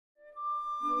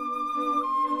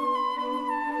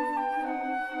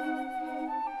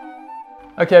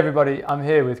Okay everybody, I'm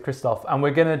here with Krzysztof and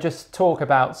we're going to just talk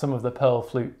about some of the pearl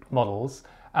flute models,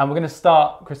 and we're going to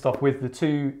start, Krzysztof, with the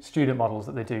two student models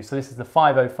that they do. So this is the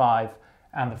 505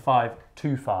 and the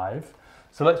 525.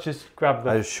 So let's just grab the...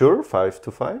 Are you sure?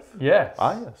 525? Yes.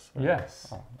 Ah, yes. Yes.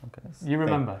 Oh, okay. You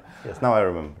remember? Yes, now I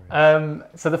remember.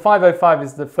 So the 505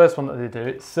 is the first one that they do.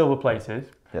 It's silver plated.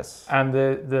 Yes. And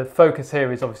the focus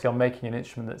here is obviously on making an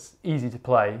instrument that's easy to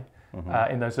play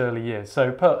in those early years.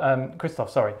 So Krzysztof,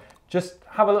 sorry, just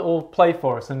have a little play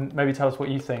for us and maybe tell us what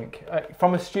you think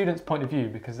from a student's point of view,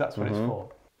 because that's what it's for.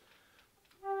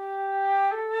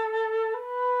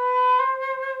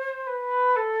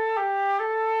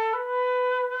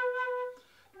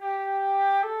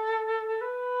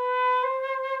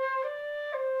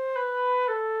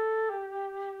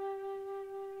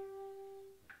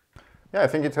 Yeah, I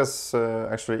think it has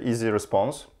actually easy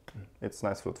response. It's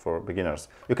nice flute for beginners.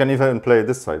 You can even play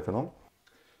this side, you know?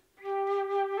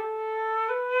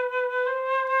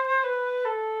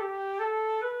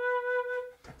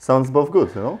 Sounds both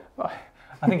good, you know?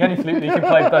 I think any flute that you can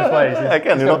play both ways is, I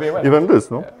can, you know, even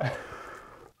this, no? Yeah.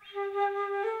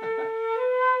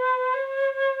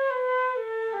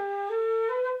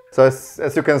 So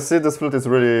as you can see, this flute is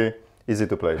really easy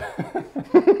to play.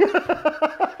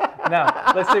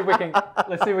 Now let's see if we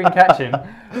can catch him.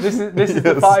 This is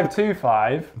the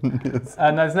 525, yes.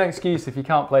 And there's no excuse if you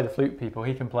can't play the flute, people.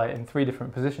 He can play it in 3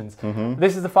 different positions.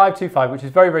 This is the 525, which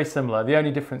is very, very similar. The only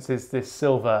difference is this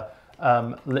silver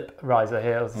lip riser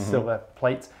here, or silver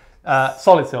plate,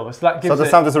 solid silver. So that gives the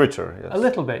sound is richer. Yes. A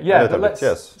little bit, yeah. Little but let's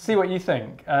bit, see what you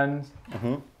think and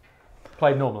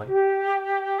play normally.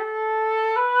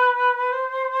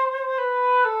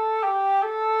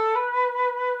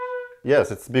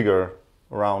 Yes, it's bigger,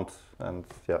 round, and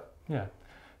yeah. Yeah.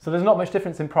 So there's not much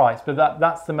difference in price, but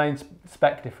that's the main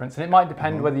spec difference. And it might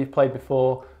depend whether you've played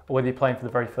before or whether you're playing for the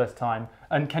very first time.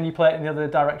 And can you play it in the other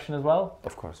direction as well?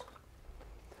 Of course.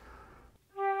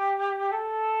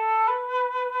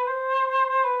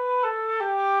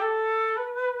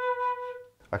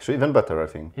 Actually, even better, I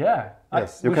think. Yeah.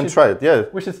 Yes, you can try it, yeah.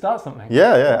 We should start something.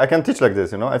 Yeah, yeah, I can teach like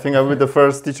this, you know. I think I will be the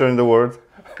first teacher in the world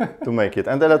to make it.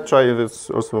 And then I'll try this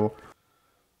also.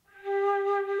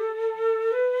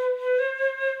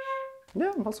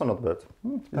 Yeah, also not bad.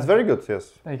 It's very good,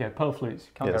 yes. There you go, pearl flutes,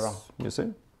 can't go wrong. You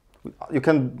see? You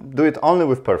can do it only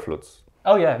with pearl flutes.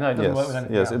 Oh yeah, no, it doesn't work with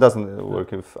anything else. It doesn't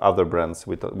work with other brands.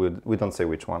 We don't say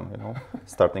which one, you know.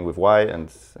 Starting with Y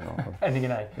and, you know. Ending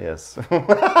in A. Yes. And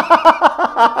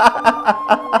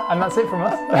that's it from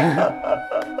us.